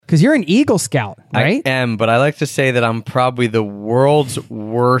Because you're an Eagle Scout, right? I am, but I like to say that I'm probably the world's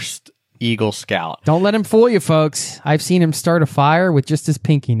worst Eagle Scout. Don't let him fool you, folks. I've seen him start a fire with just his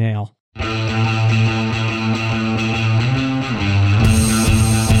pinky nail.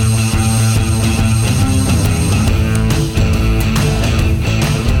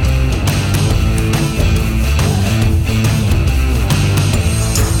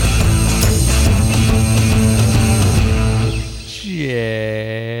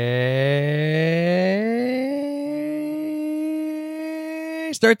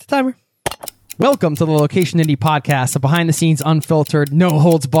 Start the timer. Welcome to the Location Indie Podcast, a behind-the-scenes, unfiltered,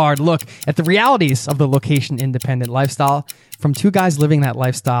 no-holds-barred look at the realities of the location-independent lifestyle from two guys living that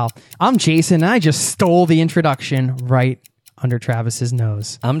lifestyle. I'm Jason, and I just stole the introduction right under Travis's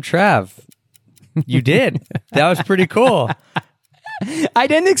nose. I'm Trav. You did. That was pretty cool. I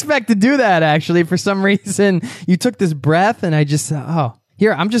didn't expect to do that, actually. For some reason, you took this breath, and I just,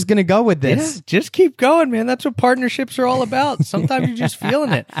 here, I'm just going to go with this. Yeah, just keep going, man. That's what partnerships are all about. Sometimes you're just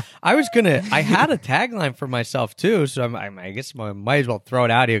feeling it. I had a tagline for myself too, so I guess I might as well throw it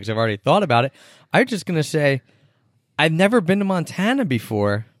out here because I've already thought about it. I was just going to say, I've never been to Montana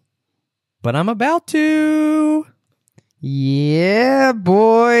before, but I'm about to. Yeah,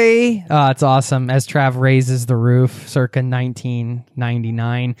 boy. Oh, it's awesome. As Trav raises the roof circa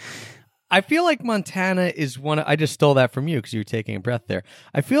 1999. I feel like Montana is I just stole that from you because you were taking a breath there.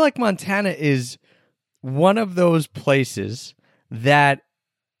 I feel like Montana is one of those places that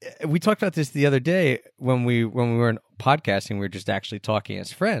we talked about this the other day when we were in podcasting. We were just actually talking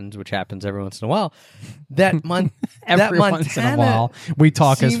as friends, which happens every once in a while. Once in a while, we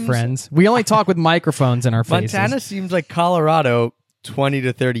talk as friends. We only talk with microphones in our faces. Montana seems like Colorado 20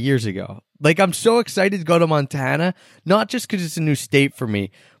 to 30 years ago. Like, I'm so excited to go to Montana, not just because it's a new state for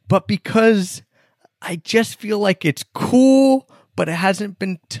me, but because I just feel like it's cool, but it hasn't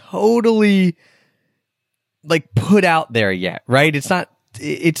been totally like put out there yet, right? It's not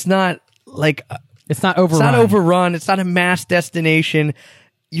overrun. It's not overrun. It's not a mass destination.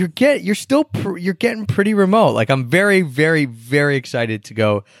 You're getting pretty remote. Like, I'm very, very, very excited to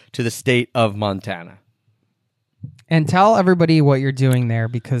go to the state of Montana. And tell everybody what you're doing there,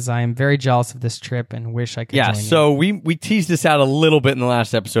 because I am very jealous of this trip and wish I could join you. So we teased this out a little bit in the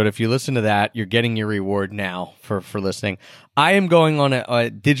last episode. If you listen to that, you're getting your reward now for listening. I am going on a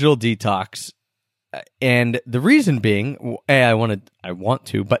digital detox, and the reason being, A, I want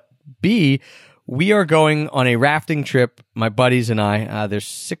to, but B, we are going on a rafting trip, my buddies and I, there's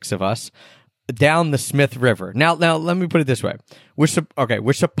 6 of us, down the Smith River. Now let me put it this way. We're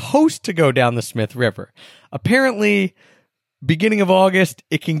supposed to go down the Smith River. Apparently, beginning of August,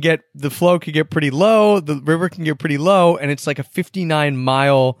 the flow can get pretty low, the river can get pretty low, and it's like a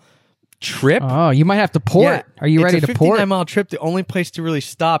 59-mile trip. Oh, you might have to port. Are you ready to port? It's a 59-mile trip. The only place to really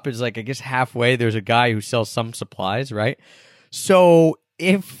stop is, like, I guess halfway. There's a guy who sells some supplies, right? So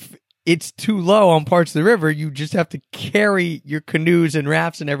if it's too low on parts of the river, you just have to carry your canoes and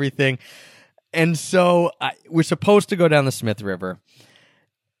rafts and everything. And so we're supposed to go down the Smith River,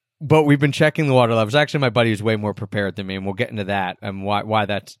 but we've been checking the water levels. Actually, my buddy is way more prepared than me, and we'll get into that and why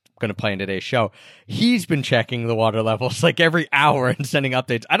that's going to play in today's show. He's been checking the water levels like every hour and sending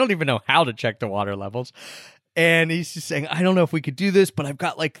updates. I don't even know how to check the water levels. And he's just saying, I don't know if we could do this, but I've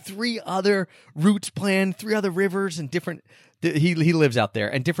got like 3 other routes planned, 3 other rivers and different. He lives out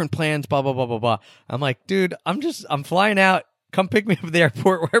there and different plans, blah, blah, blah, blah, blah. I'm like, dude, I'm flying out. Come pick me up at the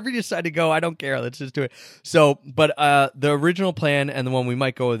airport, wherever you decide to go. I don't care. Let's just do it. So, but the original plan and the one we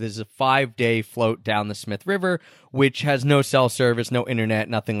might go with is a 5-day float down the Smith River, which has no cell service, no internet,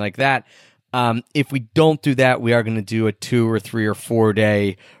 nothing like that. If we don't do that, we are going to do a 2 or 3 or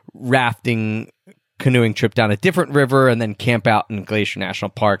 4-day rafting, canoeing trip down a different river and then camp out in Glacier National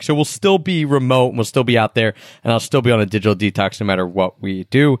Park. So we'll still be remote, and we'll still be out there, and I'll still be on a digital detox no matter what we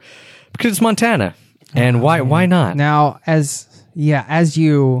do, because it's Montana. And why not? Now, as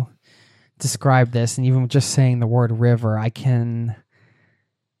you describe this, and even just saying the word river, I can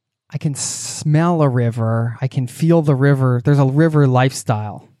smell a river. I can feel the river. There's a river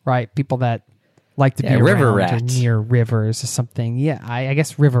lifestyle, right? People that like to be river around rats. or near rivers or something. Yeah, I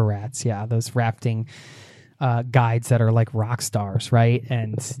guess river rats. Yeah, those rafting guides that are like rock stars, right?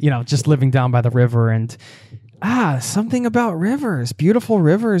 And just living down by the river and. Something about rivers, beautiful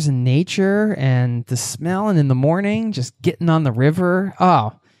rivers and nature and the smell, and in the morning, just getting on the river.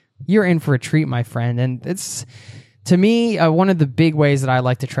 Oh, you're in for a treat, my friend. And it's, to me, one of the big ways that I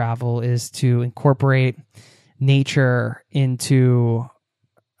like to travel is to incorporate nature into,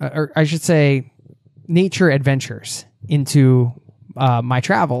 or I should say, nature adventures into my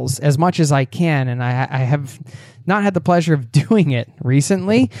travels as much as I can, and I have not had the pleasure of doing it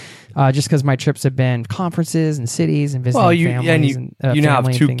recently, just because my trips have been conferences and cities and visiting families. And you now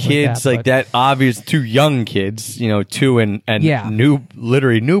have two kids like that, obvious, two young kids, 2 and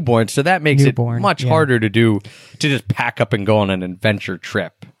literally newborns. So that makes it much harder to just pack up and go on an adventure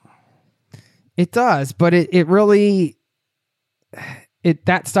trip. It does, but it really,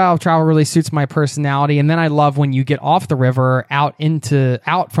 that style of travel really suits my personality. And then I love when you get off the river out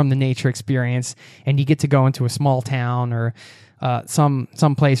from the nature experience, and you get to go into a small town or some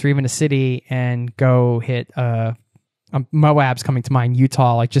place or even a city and go hit Moab's coming to mind,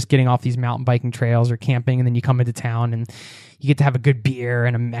 Utah, like just getting off these mountain biking trails or camping, and then you come into town and you get to have a good beer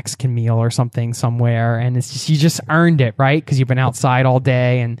and a Mexican meal or something somewhere, and it's just, you just earned it, right? Because you've been outside all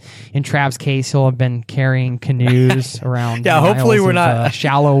day, and in Trav's case, he'll have been carrying canoes around. Hopefully we're not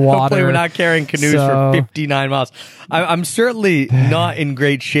shallow water. Hopefully we're not carrying canoes for 59 miles. I'm certainly not in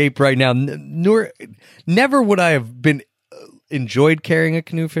great shape right now. Never would I have been enjoyed carrying a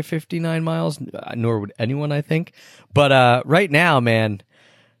canoe for 59 miles, nor would anyone, I think. But right now, man,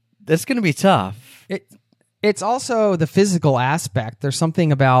 that's going to be tough. It's also the physical aspect. There's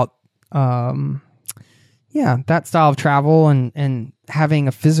something about, that style of travel and having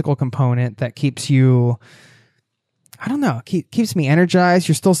a physical component that keeps you, I don't know, keeps me energized.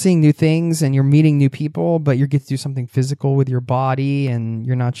 You're still seeing new things and you're meeting new people, but you get to do something physical with your body, and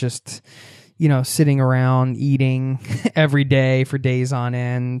you're not just, sitting around eating every day for days on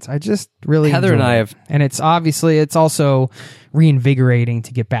end. I just really Heather and I have, and it's also reinvigorating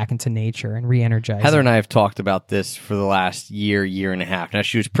to get back into nature and re-energize. Heather and I have talked about this for the last year and a half. Now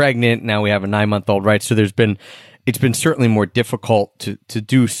she was pregnant. Now we have a 9-month-old, right? So it's been certainly more difficult to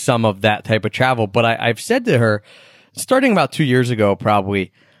do some of that type of travel. But I've said to her, starting about 2 years ago,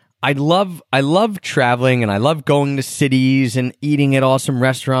 probably, I love traveling, and I love going to cities and eating at awesome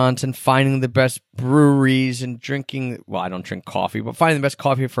restaurants and finding the best breweries and drinking. Well, I don't drink coffee, but finding the best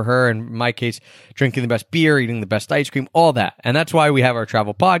coffee for her. And in my case, drinking the best beer, eating the best ice cream, all that. And that's why we have our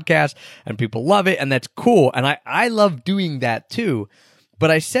travel podcast, and people love it. And that's cool. And I love doing that too.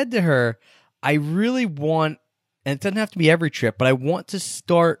 But I said to her, I really want, and it doesn't have to be every trip, but I want to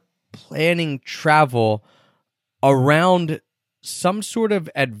start planning travel around some sort of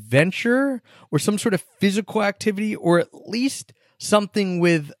adventure or some sort of physical activity, or at least something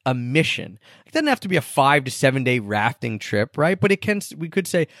with a mission. It doesn't have to be a 5 to 7 day rafting trip, right? But we could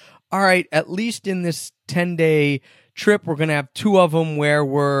say, all right, at least in this 10-day trip, we're going to have 2 of them where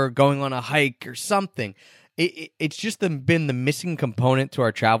we're going on a hike or something. It's just been the missing component to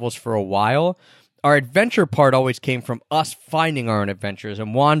our travels for a while. Our adventure part always came from us finding our own adventures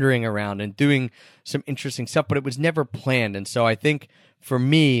and wandering around and doing some interesting stuff, but it was never planned. And so I think for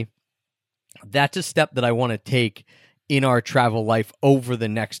me, that's a step that I want to take in our travel life over the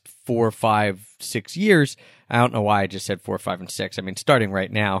next 4, 5, 6 years. I don't know why I just said 4, 5, and 6. I mean, starting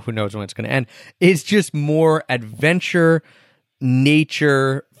right now, who knows when it's going to end. It's just more adventure,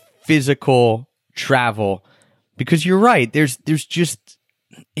 nature, physical travel. Because you're right, it's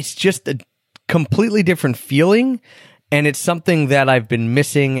just a completely different feeling, and it's something that I've been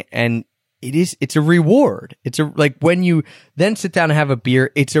missing, and it's a reward. It's like when you then sit down and have a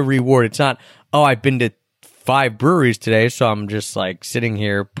beer, it's a reward. It's not, oh, I've been to 5 breweries today, so I'm just like sitting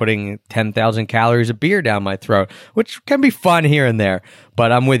here putting 10,000 calories of beer down my throat, which can be fun here and there.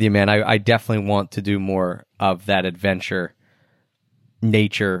 But I'm with you, man. I definitely want to do more of that adventure,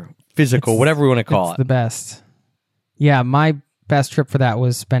 nature, physical, whatever we want to call it. The best. Yeah, my best trip for that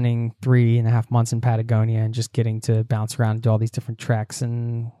was spending 3.5 months in Patagonia and just getting to bounce around and do all these different treks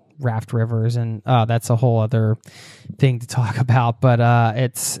and raft rivers, and that's a whole other thing to talk about. But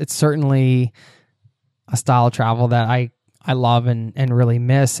it's certainly a style of travel that I love and really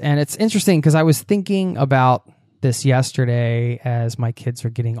miss. And it's interesting because I was thinking about this yesterday as my kids are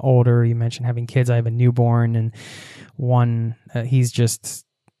getting older. You mentioned having kids. I have a newborn, and one he's just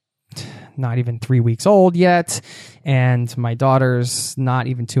not even 3 weeks old yet, and my daughter's not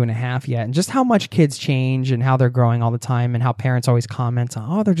even 2.5 yet, and just how much kids change and how they're growing all the time, and how parents always comment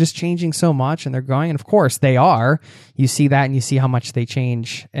on, oh, they're just changing so much and they're growing. And of course they are. You see that, and you see how much they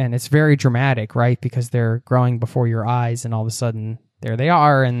change, and it's very dramatic, right? Because they're growing before your eyes, and all of a sudden there they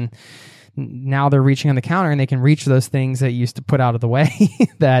are, and now they're reaching on the counter, and they can reach those things that you used to put out of the way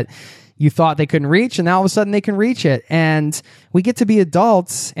that you thought they couldn't reach, and now all of a sudden they can reach it. And we get to be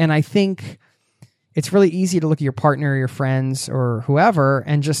adults, and I think it's really easy to look at your partner or your friends or whoever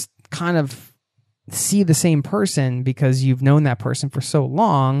and just kind of see the same person because you've known that person for so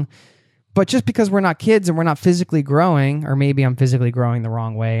long. But just because we're not kids and we're not physically growing, or maybe I'm physically growing the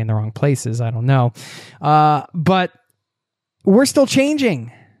wrong way in the wrong places, I don't know. But we're still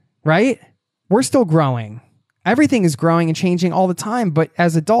changing, right? We're still growing. Everything is growing and changing all the time. But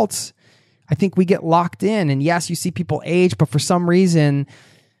as adults, I think we get locked in. And yes, you see people age, but for some reason,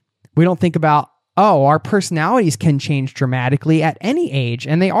 we don't think about, oh, our personalities can change dramatically at any age.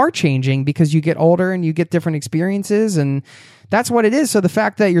 And they are changing because you get older and you get different experiences. And that's what it is. So the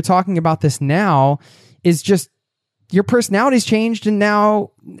fact that you're talking about this now is just your personality's changed. And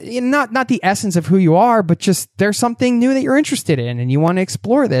now, not the essence of who you are, but just there's something new that you're interested in and you want to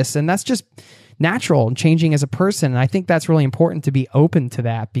explore this. And that's just natural and changing as a person. And I think that's really important to be open to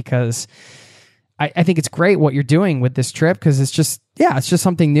that, because I think it's great what you're doing with this trip, because it's just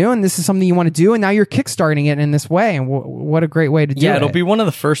something new, and this is something you want to do, and now you're kickstarting it in this way, and what a great way to do it. Yeah, it'll be one of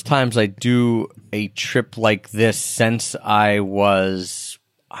the first times I do a trip like this since I was,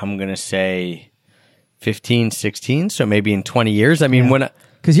 I'm going to say 15, 16, so maybe in 20 years. I mean,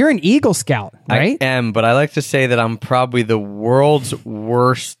 because you're an Eagle Scout, right? I am, but I like to say that I'm probably the world's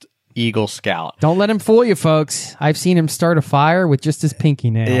worst Eagle Scout. Don't let him fool you, folks. I've seen him start a fire with just his pinky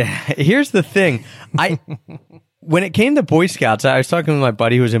nail. Yeah, here's the thing. When it came to Boy Scouts, I was talking with my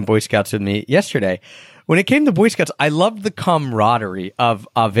buddy who was in Boy Scouts with me yesterday. When it came to Boy Scouts, I loved the camaraderie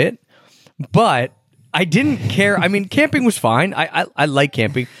of it, but I didn't care. I mean, camping was fine. I like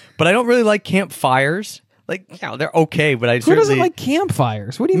camping, but I don't really like campfires. Like, they're okay, but Who doesn't like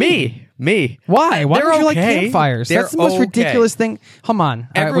campfires? What do you mean? Me. Why? Why don't you like okay. campfires? They're That's the most ridiculous thing. Come on.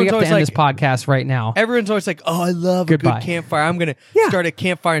 All right, we have to end this podcast right now. Everyone's always like, oh, I love a good campfire. I'm going to start a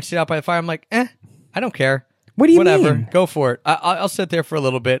campfire and sit out by the fire. I'm like, I don't care. What do you Whatever. mean? Go for it. I'll sit there for a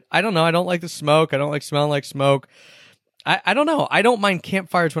little bit. I don't know. I don't like the smoke. I don't like smelling like smoke. I don't know. I don't mind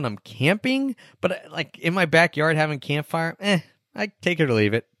campfires when I'm camping, but like in my backyard having campfire, I take it or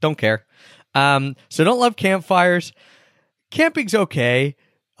leave it. Don't care. So don't love campfires. Camping's okay.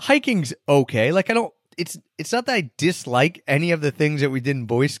 Hiking's okay. Like it's not that I dislike any of the things that we did in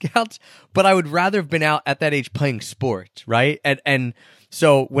Boy Scouts, but I would rather have been out at that age playing sports, right? And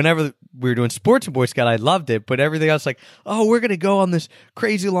so whenever we were doing sports in Boy Scout, I loved it, but everything else, like, oh, we're going to go on this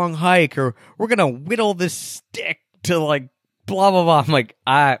crazy long hike, or we're going to whittle this stick to like blah, blah, blah. I'm like,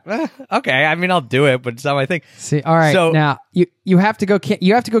 okay. I mean, I'll do it, but it's not my thing. See, all right. So now you have to go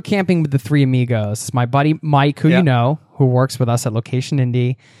camping with the three amigos. My buddy Mike, who you know, who works with us at Location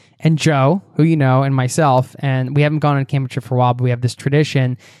Indie, and Joe, who you know, and myself. And we haven't gone on a camping trip for a while, but we have this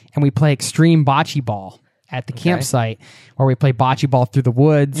tradition, and we play extreme bocce ball at the campsite, where we play bocce ball through the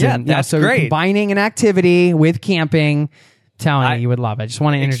woods. Yeah, and, that's so great. Combining an activity with camping. Telling you would love it. I just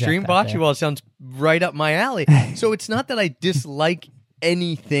want to interject. Extreme bocce ball sounds right up my alley. So it's not that I dislike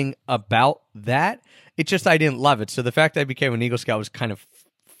anything about that. It's just I didn't love it. So the fact that I became an Eagle Scout was kind of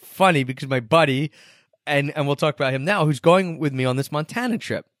funny, because my buddy, and we'll talk about him now, who's going with me on this Montana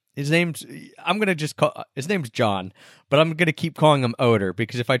trip. His name's John, but I'm going to keep calling him Oder,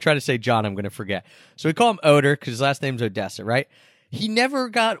 because if I try to say John, I'm going to forget. So we call him Oder because his last name's Odessa, right? He never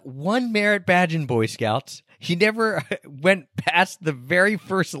got one merit badge in Boy Scouts. He never went past the very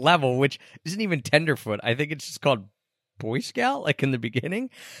first level, which isn't even tenderfoot. I think it's just called Boy Scout, like in the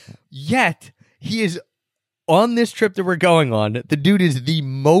beginning. Yet, he is on this trip that we're going on. The dude is the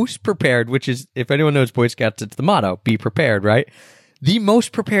most prepared, which is, if anyone knows Boy Scouts, it's the motto, be prepared, right? The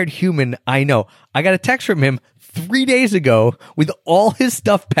most prepared human I know. I got a text from him 3 days ago with all his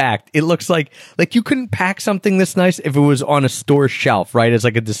stuff packed. It looks like you couldn't pack something this nice if it was on a store shelf, right? As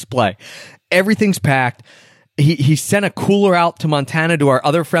like a display. Everything's packed. He sent a cooler out to Montana to our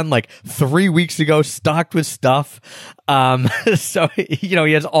other friend like 3 weeks ago, stocked with stuff. So, he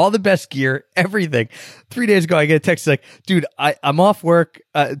has all the best gear, everything. 3 days ago, I get a text like, dude, I'm off work.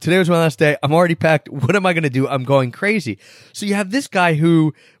 Today was my last day. I'm already packed. What am I going to do? I'm going crazy. So you have this guy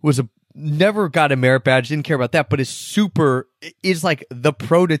who never got a merit badge, didn't care about that, but is like the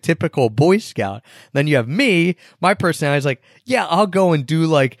prototypical Boy Scout. Then you have me, my personality is like, yeah, I'll go and do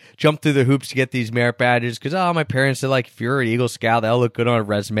like jump through the hoops to get these merit badges, because my parents said like, if you're an Eagle Scout, that'll look good on a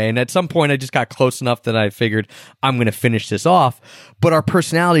resume. And at some point I just got close enough that I figured I'm going to finish this off. But our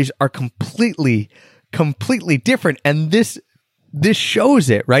personalities are completely different. And this shows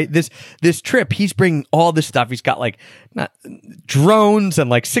it, right? This trip, he's bringing all this stuff. He's got like drones and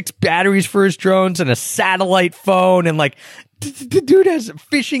like 6 batteries for his drones and a satellite phone, and like the dude has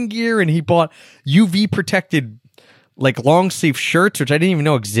fishing gear, and he bought UV protected like long sleeve shirts, which I didn't even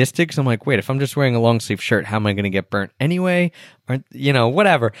know existed, because I'm like, wait, if I'm just wearing a long sleeve shirt, how am I going to get burnt anyway? Or,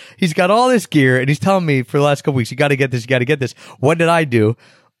 whatever. He's got all this gear, and he's telling me for the last couple weeks, you got to get this. What did I do?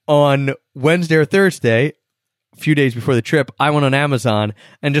 On Wednesday or Thursday, a few days before the trip, I went on Amazon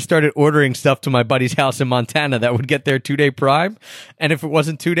and just started ordering stuff to my buddy's house in Montana that would get there 2-day prime. And if it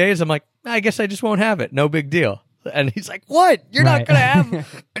wasn't 2 days, I'm like, I guess I just won't have it. No big deal. And he's like, what? You're not Right. going to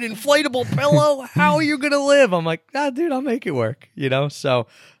have an inflatable pillow? How are you going to live? I'm like, dude, I'll make it work. So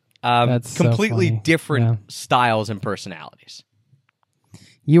That's so completely funny. different styles and personalities.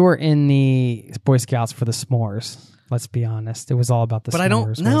 You were in the Boy Scouts for the s'mores. Let's be honest. It was all about the s'mores. But I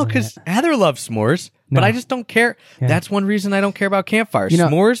don't know, wasn't because it? Heather loves s'mores, but No. I just don't care. Yeah. That's one reason I don't care about campfires.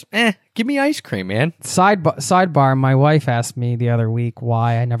 S'mores, give me ice cream, man. Sidebar, my wife asked me the other week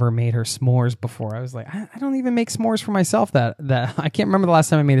why I never made her s'mores before. I was like, I don't even make s'mores for myself. That I can't remember the last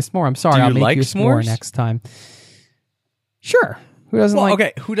time I made a s'more. I'm sorry. Do you I'll make like you a s'more s'mores? next time. Sure. Who doesn't like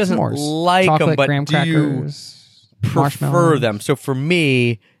okay, who doesn't s'mores? like them, Chocolate, but graham do you crackers, prefer marshmallow. them? So for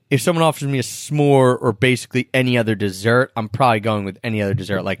me, if someone offers me a s'more or basically any other dessert, I'm probably going with any other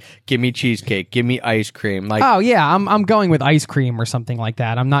dessert. Like, give me cheesecake, give me ice cream. Like, Oh yeah, I'm going with ice cream or something like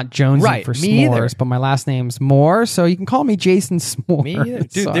that. I'm not jonesing Right, for me s'mores, either. but my last name's Moore, so you can call me Jason S'more. me either.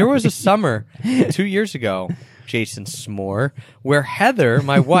 Dude, Sorry. there was a summer 2 years ago, Jason s'more, where Heather,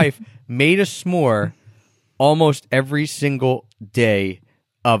 my wife, made a s'more almost every single day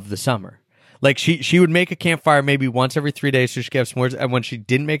of the summer. Like she would make a campfire maybe once every 3 days so she could have s'mores. And when she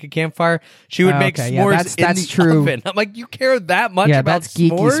didn't make a campfire, she would make Okay, yeah, s'mores that's in the true. oven. I'm like, you care that much Yeah, about that's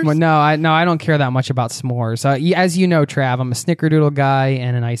geeky. s'mores? No, I don't care that much about s'mores. As you know, Trav, I'm a snickerdoodle guy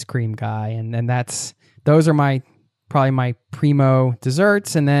and an ice cream guy, and those are probably my primo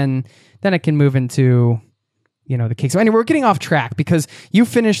desserts, and then I can move into the cake. So anyway, we're getting off track because you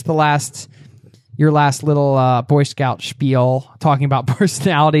finished your last little Boy Scout spiel talking about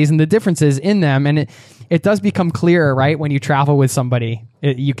personalities and the differences in them, and it does become clearer, right? When you travel with somebody,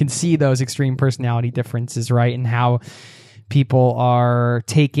 you can see those extreme personality differences, right? And how people are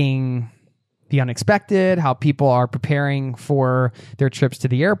taking the unexpected, how people are preparing for their trips to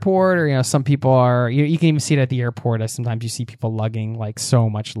the airport, or some people are. You can even see it at the airport. As sometimes you see people lugging like so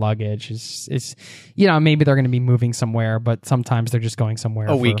much luggage. It's maybe they're going to be moving somewhere, but sometimes they're just going somewhere A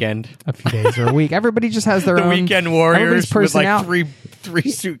for weekend. a few days or a week. Everybody just has their The own weekend warriors with like personality. three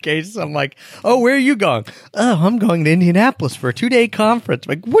suitcases. I'm like, oh, where are you going? Oh, I'm going to Indianapolis for a 2-day conference.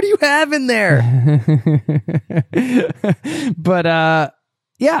 Like, what do you have in there? But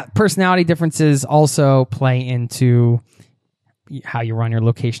yeah, personality differences also play into how you run your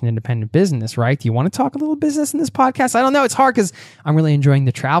location independent business, right? Do you want to talk a little business in this podcast? I don't know. It's hard because I'm really enjoying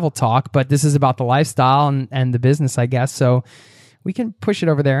the travel talk, but this is about the lifestyle and the business, I guess. So we can push it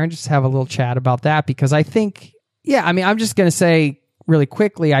over there and just have a little chat about that, because I think, I'm just going to say really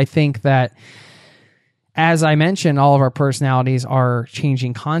quickly, I think that, as I mentioned, all of our personalities are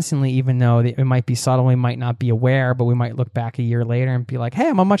changing constantly, even though it might be subtle. We might not be aware, but we might look back a year later and be like, hey,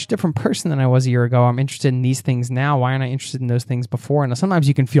 I'm a much different person than I was a year ago. I'm interested in these things now. Why aren't I interested in those things before? And sometimes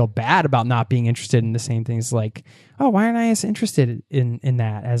you can feel bad about not being interested in the same things, like, oh, why aren't I as interested in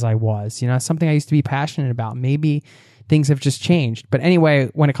that as I was? Something I used to be passionate about. Maybe things have just changed. But anyway,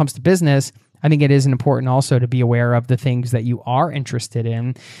 when it comes to business, I think it is important also to be aware of the things that you are interested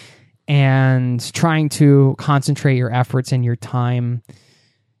in, and trying to concentrate your efforts and your time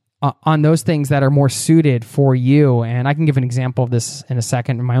on those things that are more suited for you. And I can give an example of this in a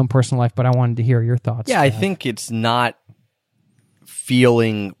second in my own personal life, but I wanted to hear your thoughts. Yeah, I think it's not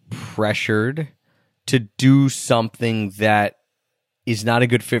feeling pressured to do something that is not a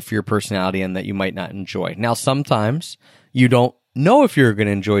good fit for your personality and that you might not enjoy. Now, sometimes you don't know if you're going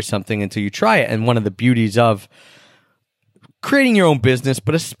to enjoy something until you try it. And one of the beauties of creating your own business,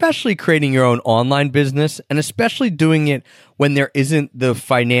 but especially creating your own online business, and especially doing it when there isn't the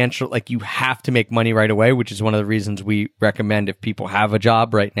financial, like you have to make money right away, which is one of the reasons we recommend, if people have a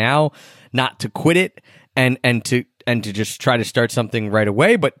job right now, not to quit it and to just try to start something right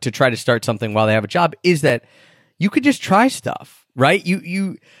away, but to try to start something while they have a job, is that you could just try stuff, right?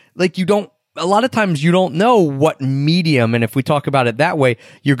 You don't, a lot of times you don't know what medium, and if we talk about it that way,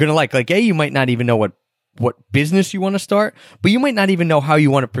 you're going to like, hey, you might not even know what business you want to start, but you might not even know how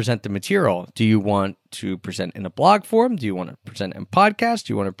you want to present the material. Do you want to present in a blog form? Do you want to present in podcast?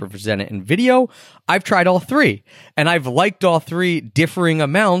 Do you want to present it in video? I've tried all three, and I've liked all three differing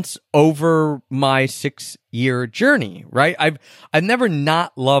amounts over my 6-year journey, right? I've never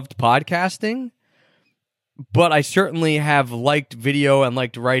not loved podcasting, but I certainly have liked video and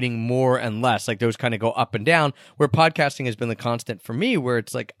liked writing more and less. Like those kind of go up and down, where podcasting has been the constant for me, where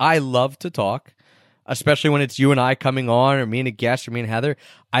it's like, I love to talk, especially when it's you and I coming on, or me and a guest, or me and Heather.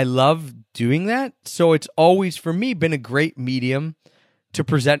 I love doing that. So it's always, for me, been a great medium to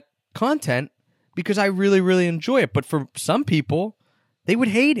present content because I really, really enjoy it. But for some people, they would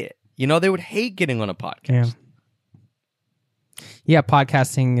hate it. They would hate getting on a podcast. Yeah,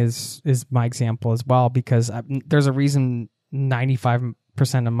 podcasting is my example as well, because there's a reason 95%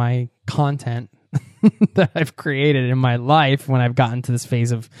 of my content that I've created in my life when I've gotten to this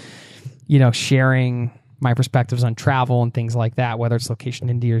phase of, sharing my perspectives on travel and things like that, whether it's Location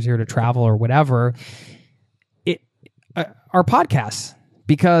Indie or Zero to Travel or whatever, are podcasts,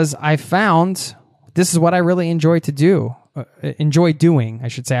 because I found this is what I really enjoy doing, I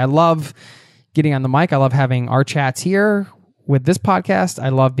should say. I love getting on the mic. I love having our chats here with this podcast. I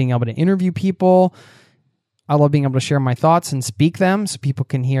love being able to interview people. I love being able to share my thoughts and speak them so people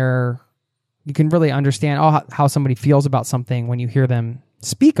can hear. You can really understand how somebody feels about something when you hear them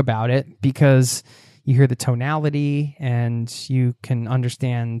speak about it, because you hear the tonality and you can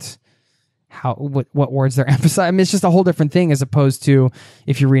understand what words they're emphasizing. I mean, it's just a whole different thing as opposed to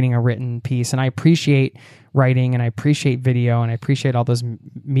if you're reading a written piece. And I appreciate writing, and I appreciate video, and I appreciate all those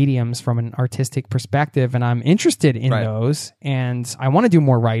mediums from an artistic perspective, and I'm interested in those, and I want to do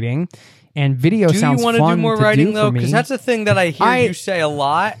more writing. And video sounds fun. Do you want to do more writing, though? Because that's a thing that I hear you say a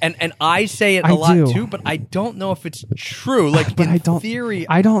lot, and I say it a lot too, but I don't know if it's true. Like, but theory,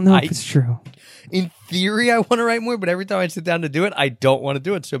 I don't know if it's true. In theory, I want to write more, but every time I sit down to do it, I don't want to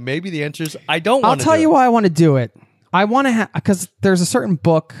do it. So maybe the answer is I don't want to do it. I'll tell you why I want to do it. I want to because there's a certain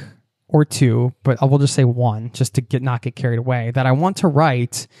book or two, but I will just say one, just to not get carried away, that I want to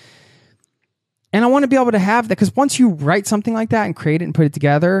write. And I want to be able to have that, because once you write something like that and create it and put it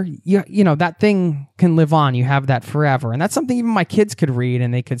together, you know that thing can live on. You have that forever. And that's something even my kids could read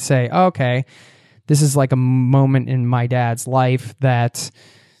and they could say, oh, okay, this is like a moment in my dad's life that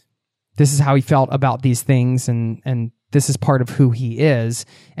this is how he felt about these things, and this is part of who he is.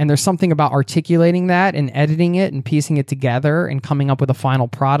 And there's something about articulating that and editing it and piecing it together and coming up with a final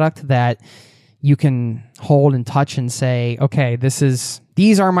product that you can hold and touch and say, okay,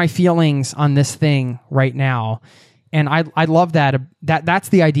 these are my feelings on this thing right now. And I love that. That's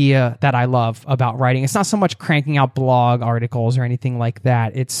the idea that I love about writing. It's not so much cranking out blog articles or anything like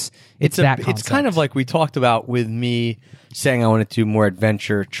that. It's that concept. It's kind of like we talked about with me saying I want to do more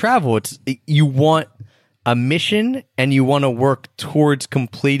adventure travel. You want a mission and you want to work towards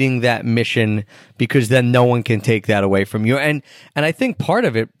completing that mission, because then no one can take that away from you. And I think part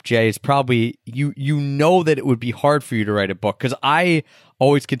of it, Jay, is probably you know that it would be hard for you to write a book, because I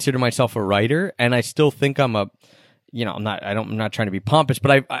always consider myself a writer, and I still think I'm not trying to be pompous,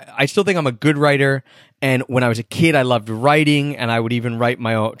 but I still think I'm a good writer. And when I was a kid, I loved writing, and I would even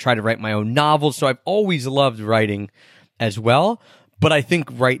try to write my own novels. So I've always loved writing as well. But I think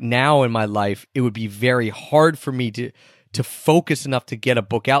right now in my life, it would be very hard for me to focus enough to get a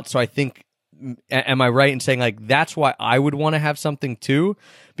book out. So I think, am I right in saying, like, that's why I would want to have something too?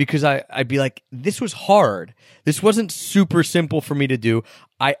 Because I'd be like, this was hard. This wasn't super simple for me to do.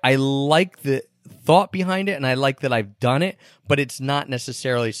 I like the thought behind it, and I like that I've done it, but it's not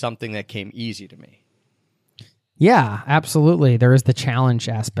necessarily something that came easy to me. Yeah, absolutely. There is the challenge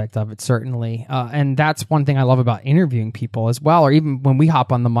aspect of it, certainly. And that's one thing I love about interviewing people as well, or even when we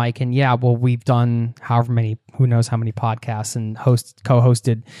hop on the mic and we've done who knows how many podcasts and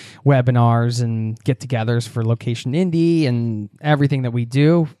co-hosted webinars and get-togethers for Location Indie and everything that we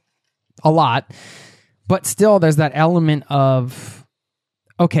do, a lot. But still, there's that element of,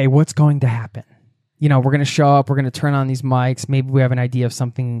 okay, what's going to happen? We're going to show up, we're going to turn on these mics. Maybe we have an idea of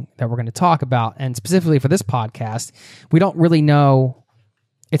something that we're going to talk about. And specifically for this podcast, we don't really know.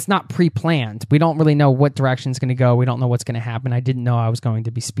 It's not pre-planned. We don't really know what direction it's going to go. We don't know what's going to happen. I didn't know I was going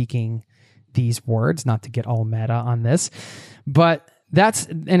to be speaking these words, not to get all meta on this, but that's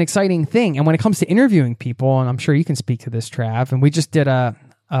an exciting thing. And when it comes to interviewing people, and I'm sure you can speak to this, Trav, and we just did a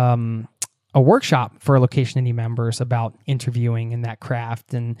workshop for Location Indie members about interviewing and that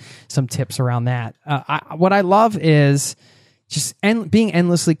craft and some tips around that. What I love is just being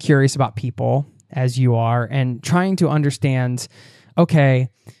endlessly curious about people, as you are, and trying to understand, okay,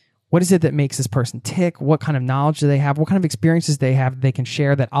 what is it that makes this person tick? What kind of knowledge do they have? What kind of experiences they have they can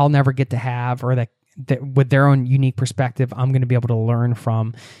share that I'll never get to have, or that with their own unique perspective, I'm going to be able to learn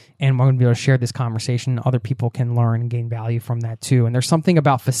from, and we're going to be able to share this conversation. Other people can learn and gain value from that too. And there's something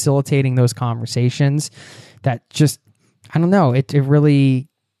about facilitating those conversations that just, I don't know, it really,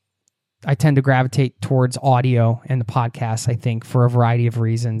 I tend to gravitate towards audio and the podcast, I think, for a variety of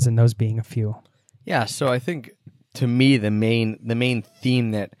reasons, and those being a few. Yeah. So I think, to me, the main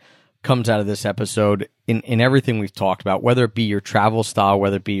theme that comes out of this episode in everything we've talked about, whether it be your travel style,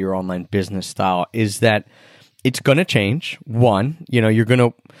 whether it be your online business style, is that it's going to change. One, you're going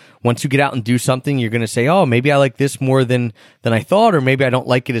to, once you get out and do something, you're going to say, oh, maybe I like this more than I thought, or maybe I don't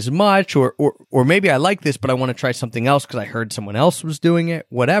like it as much, or maybe I like this, but I want to try something else because I heard someone else was doing it,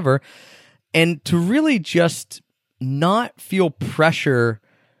 whatever. And to really just not feel pressure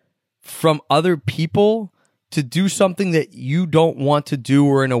from other people to do something that you don't want to do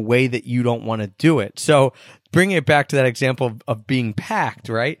or in a way that you don't want to do it. So bringing it back to that example of being packed,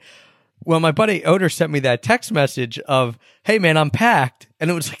 right? Well, my buddy Oder sent me that text message of, hey man, I'm packed. And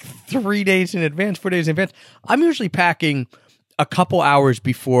it was like 3 days in advance, 4 days in advance. I'm usually packing a couple hours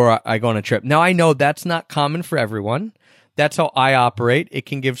before I go on a trip. Now, I know that's not common for everyone. That's how I operate. It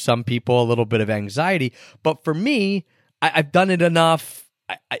can give some people a little bit of anxiety. But for me, I've done it enough.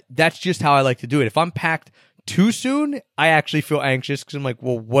 That's just how I like to do it. If I'm packed too soon, I actually feel anxious because I'm like,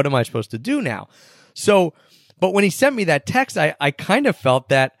 well, what am I supposed to do now? So, but when he sent me that text, I kind of felt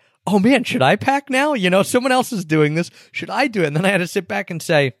that, oh man, should I pack now? You know, someone else is doing this. Should I do it? And then I had to sit back and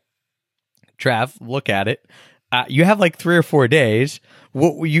say, Trav, look at it. You have like 3 or 4 days.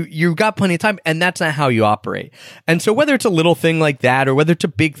 You got plenty of time, and that's not how you operate. And so whether it's a little thing like that, or whether it's a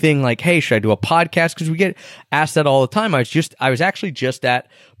big thing like, hey, should I do a podcast? Because we get asked that all the time. I was actually just at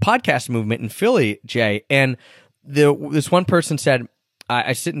Podcast Movement in Philly, Jay, and this one person said,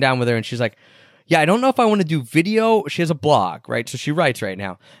 I sitting down with her, and she's like, yeah, I don't know if I want to do video. She has a blog, right? So she writes right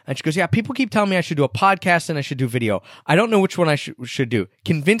now. And she goes, yeah, people keep telling me I should do a podcast and I should do video. I don't know which one I should do.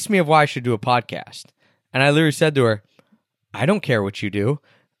 Convince me of why I should do a podcast. And I literally said to her, I don't care what you do.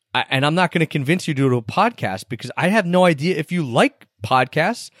 And I'm not going to convince you to do a podcast because I have no idea if you like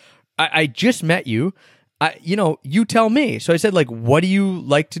podcasts. I just met you. You tell me. So I said, like, what do you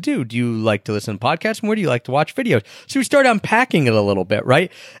like to do? Do you like to listen to podcasts more? Do you like to watch videos? So we started unpacking it a little bit, right?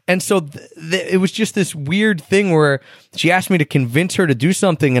 And so it was just this weird thing where she asked me to convince her to do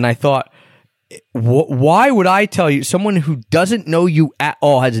something. And I thought, why would I tell you, someone who doesn't know you at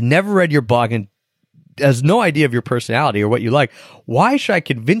all, has never read your blog and has no idea of your personality or what you like, why should I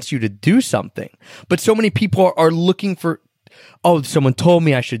convince you to do something? But so many people are looking for, oh, someone told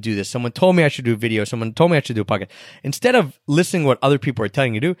me I should do this. Someone told me I should do a video. Someone told me I should do a podcast. Instead of listening to what other people are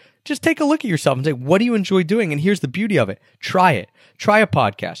telling you to do, just take a look at yourself and say, what do you enjoy doing? And here's the beauty of it. Try it. Try a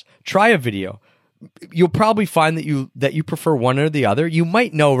podcast. Try a video. You'll probably find that you prefer one or the other. You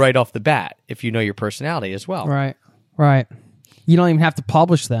might know right off the bat if you know your personality as well. Right. You don't even have to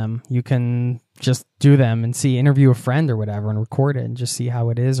publish them. You can just do them and interview a friend or whatever and record it and just see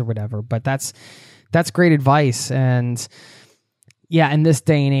how it is or whatever. But that's great advice. And yeah, in this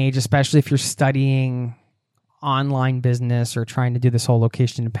day and age, especially if you're studying online business or trying to do this whole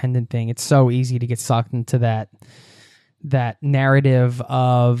location independent thing, it's so easy to get sucked into that narrative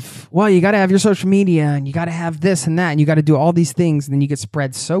of, well, you got to have your social media and you got to have this and that and you got to do all these things, and then you get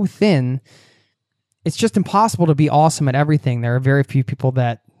spread so thin. It's just impossible to be awesome at everything. There are very few people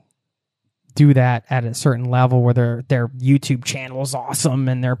that do that at a certain level where their YouTube channel is awesome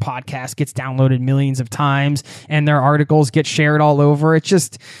and their podcast gets downloaded millions of times and their articles get shared all over.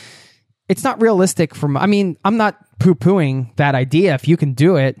 It's not realistic I'm not poo-pooing that idea. If you can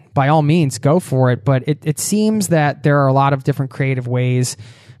do it, by all means, go for it. But it seems that there are a lot of different creative ways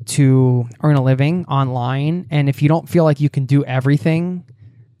to earn a living online. And if you don't feel like you can do everything,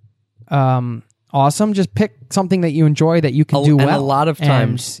 awesome. Just pick something that you enjoy that you can do well. And a lot of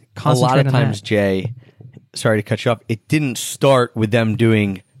times, Jay, sorry to cut you off, it didn't start with them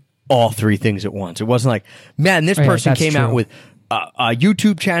doing all 3 things at once. It wasn't like, man, this person came out with a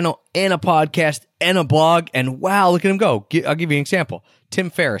YouTube channel and a podcast and a blog, and wow, look at him go. I'll give you an example. Tim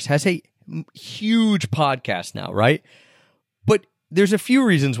Ferriss has a huge podcast now, right? But there's a few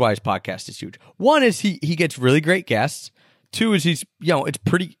reasons why his podcast is huge. One is he gets really great guests. 2 is he's, it's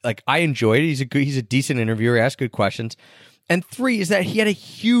pretty, like, I enjoy it. He's a decent interviewer. He asks good questions. And 3 is that he had a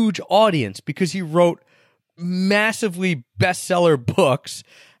huge audience because he wrote massively bestseller books,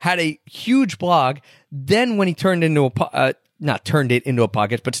 had a huge blog. Then when he turned into not turned it into a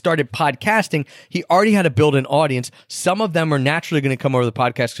podcast, but started podcasting, he already had to build an audience. Some of them are naturally going to come over the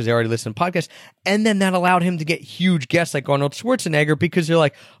podcast because they already listen to podcasts. And then that allowed him to get huge guests like Arnold Schwarzenegger because they're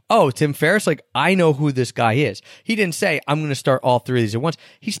like, oh, Tim Ferriss, like, I know who this guy is. He didn't say, I'm going to start all 3 of these at once.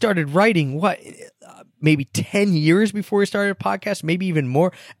 He started writing, maybe 10 years before he started a podcast, maybe even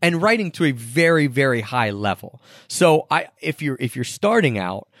more, and writing to a very, very high level. So if you're starting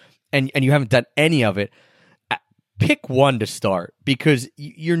out and you haven't done any of it, pick one to start because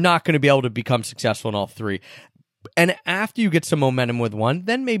you're not going to be able to become successful in all 3. And after you get some momentum with one,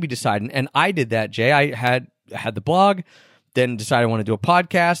 then maybe decide. And I did that, Jay. I had the blog, then decided I want to do a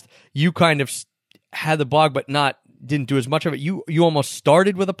podcast. You kind of had the blog, but didn't do as much of it. You almost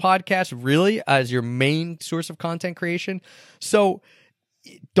started with a podcast, really, as your main source of content creation. So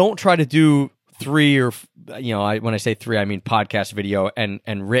don't try to do 3 or, when I say 3, I mean podcast, video,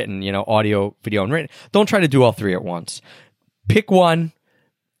 and written, audio, video, and written. Don't try to do all 3 at once. Pick one,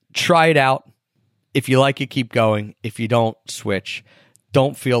 try it out. If you like it, keep going. If you don't, switch.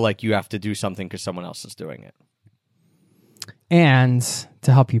 don't feel like you have to do something because someone else is doing it. And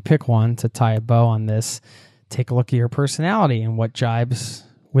to help you pick one, to tie a bow on this, take a look at your personality and what jibes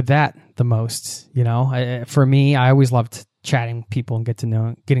with that the most. You know, for me, I always loved chatting with people and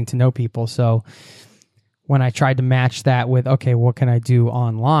getting to know people. So when I tried to match that with, okay, what can I do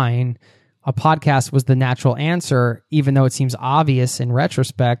online? A podcast was the natural answer, even though it seems obvious in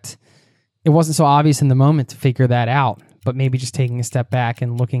retrospect. It wasn't so obvious in the moment to figure that out, but maybe just taking a step back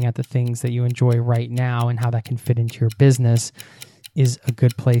and looking at the things that you enjoy right now and how that can fit into your business is a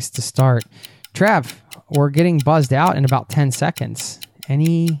good place to start. Trav, we're getting buzzed out in about 10 seconds.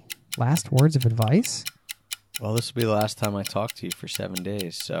 Any last words of advice? Well, this will be the last time I talk to you for 7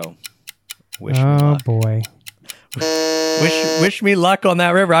 days, so wish me luck. Oh, boy. Wish me luck on that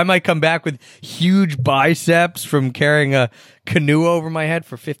river. I might come back with huge biceps from carrying a canoe over my head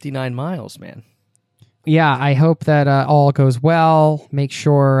for 59 miles, man. Yeah, I hope that all goes well. Make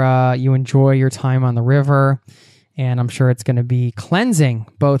sure you enjoy your time on the river, and I'm sure it's going to be cleansing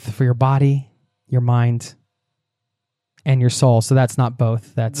both for your body, your mind, and your soul. So that's not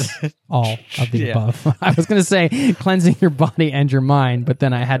both. That's all of the above. I was going to say cleansing your body and your mind, but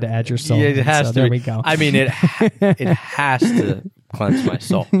then I had to add your soul. Yeah, it has to. There we go. I mean, it has to cleanse my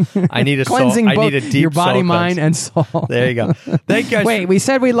soul. I need a cleansing soul. I both need a deep your body, soul mind, cleanse. and soul. There you go. Thank you guys. Wait, we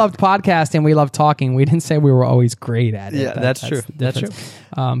said we loved podcasting. We loved talking. We didn't say we were always great at it. Yeah, that's true. That's true.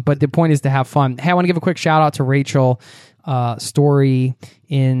 But the point is to have fun. Hey, I want to give a quick shout out to Rachel Story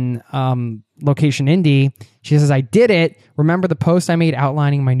in Location Indie. She says, I did it. Remember the post I made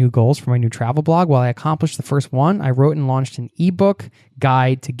outlining my new goals for my new travel blog? Well, I accomplished the first one. I wrote and launched an ebook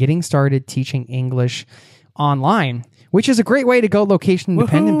guide to getting started teaching English online, which is a great way to go location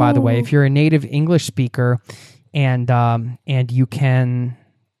independent, by the way. If you're a native English speaker and you can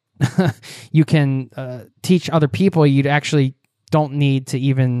teach other people, you'd actually don't need to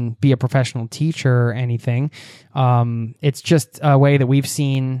even be a professional teacher or anything. It's just a way that we've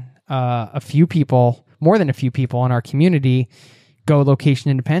seen a few people, more than a few people in our community, go location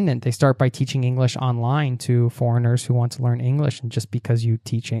independent. They start by teaching English online to foreigners who want to learn English, and just because you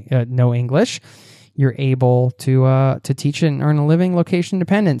know English, you're able to teach it and earn a living location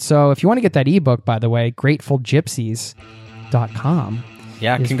independent. So if you want to get that ebook, by the way, gratefulgypsies.com.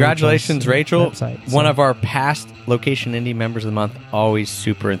 Yeah, congratulations, Rachel. Website, one of our past Location Indie members of the month. Always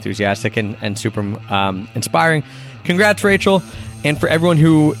super enthusiastic and super inspiring. Congrats, Rachel. And for everyone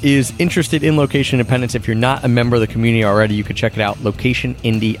who is interested in location independence, if you're not a member of the community already, you can check it out,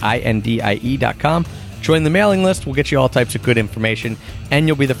 locationindie.com. Join the mailing list. We'll get you all types of good information, and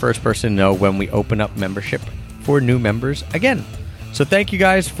you'll be the first person to know when we open up membership for new members again. So thank you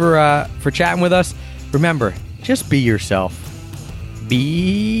guys for chatting with us. Remember, just be yourself.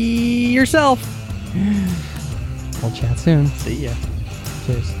 Be yourself. We'll chat soon. See ya.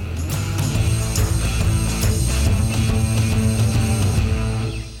 Cheers.